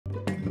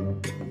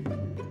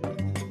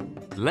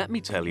Let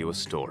me tell you a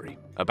story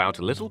about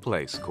a little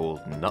place called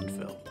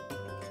Nutville.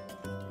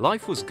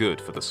 Life was good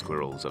for the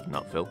squirrels of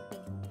Nutville,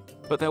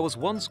 but there was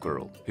one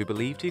squirrel who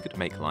believed he could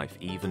make life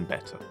even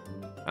better,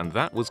 and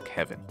that was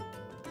Kevin.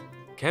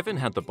 Kevin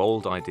had the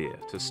bold idea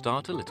to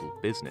start a little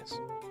business,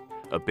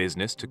 a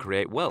business to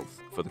create wealth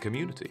for the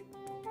community.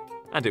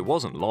 And it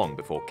wasn't long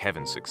before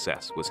Kevin's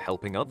success was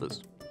helping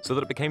others, so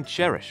that it became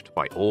cherished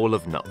by all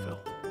of Nutville.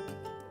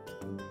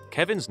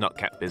 Kevin's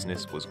nutcap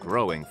business was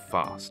growing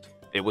fast.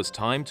 It was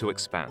time to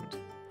expand.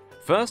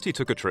 First, he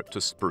took a trip to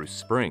Spruce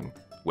Spring,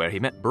 where he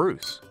met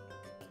Bruce.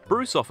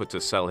 Bruce offered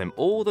to sell him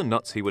all the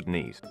nuts he would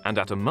need, and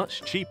at a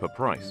much cheaper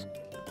price.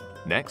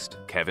 Next,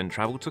 Kevin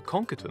traveled to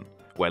Conkerton,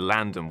 where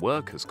land and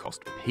workers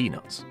cost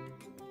peanuts.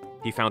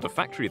 He found a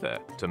factory there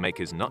to make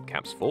his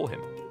nutcaps for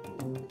him.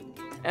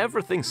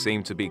 Everything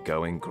seemed to be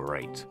going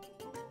great,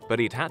 but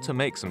he'd had to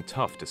make some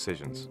tough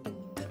decisions,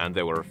 and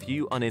there were a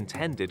few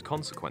unintended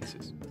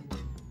consequences.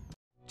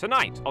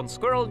 Tonight on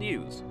Squirrel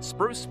News,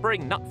 Spruce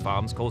Spring nut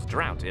farms cause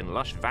drought in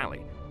Lush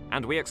Valley,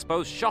 and we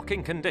expose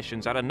shocking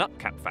conditions at a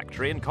nutcap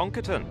factory in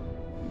Conkerton.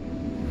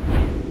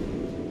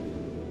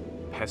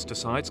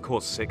 Pesticides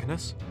cause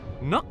sickness?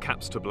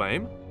 Nutcaps to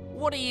blame?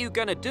 What are you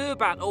gonna do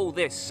about all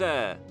this,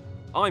 sir?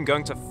 I'm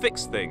going to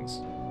fix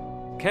things.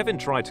 Kevin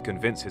tried to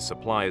convince his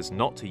suppliers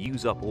not to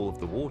use up all of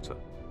the water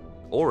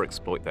or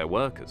exploit their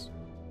workers,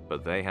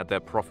 but they had their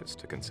profits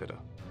to consider.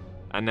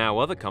 And now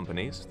other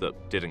companies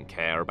that didn't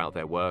care about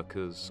their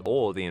workers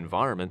or the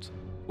environment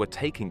were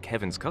taking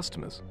Kevin's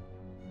customers.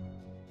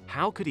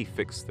 How could he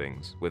fix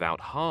things without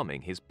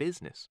harming his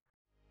business?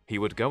 He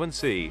would go and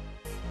see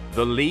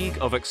the League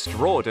of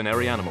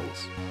Extraordinary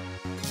Animals.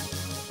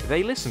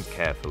 They listened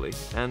carefully,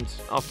 and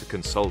after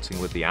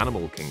consulting with the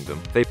animal kingdom,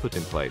 they put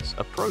in place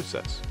a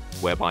process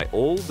whereby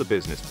all the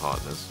business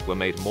partners were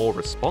made more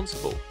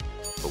responsible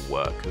for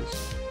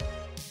workers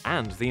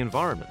and the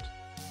environment.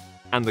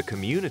 And the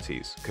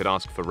communities could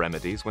ask for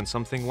remedies when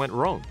something went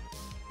wrong.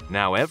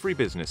 Now every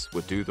business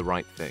would do the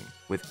right thing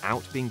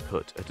without being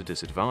put at a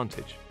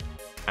disadvantage.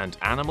 And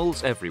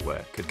animals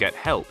everywhere could get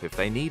help if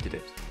they needed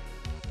it.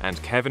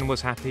 And Kevin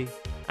was happy,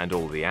 and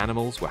all the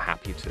animals were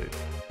happy too.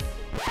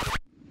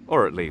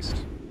 Or at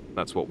least,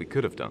 that's what we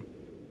could have done.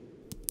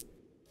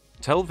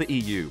 Tell the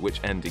EU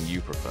which ending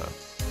you prefer.